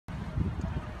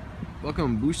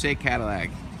Welcome to Boucher Cadillac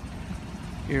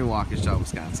here in Waukesha,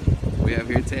 Wisconsin. What we have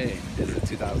here today is a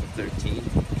 2013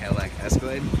 Cadillac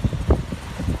Escalade.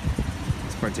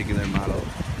 This particular model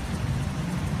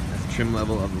has a trim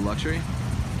level of the Luxury.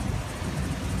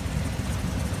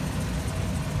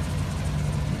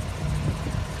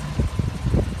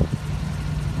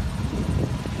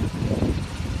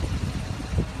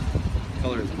 The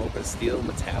color is mocha steel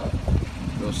metallic.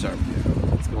 Real sharp vehicle.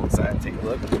 Let's go inside and take a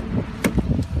look.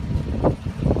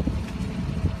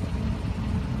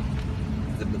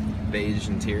 The beige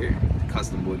interior,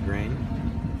 custom wood grain.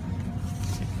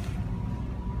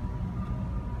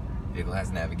 Vehicle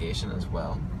has navigation as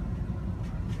well.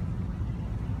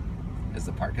 Has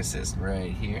the park assist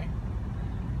right here.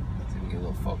 So we get a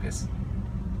little focus,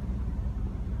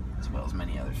 as well as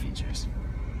many other features.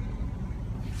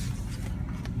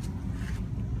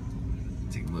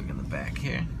 Take a look in the back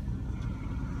here.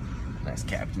 Nice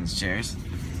captain's chairs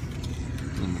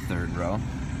in the third row.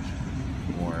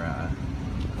 More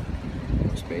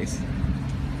space.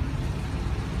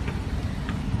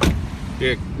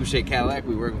 Here at Boucher Cadillac,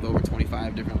 we work with over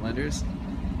 25 different lenders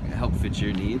to help fit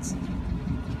your needs.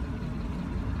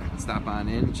 Stop on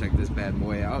in, check this bad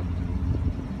boy out,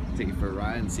 take it for a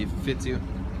ride and see if it fits you.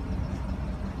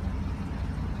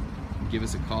 Give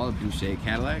us a call at Boucher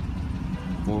Cadillac.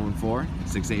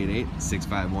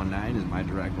 414-688-6519 is my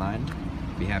direct line.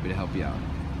 Be happy to help you out.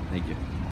 Thank you.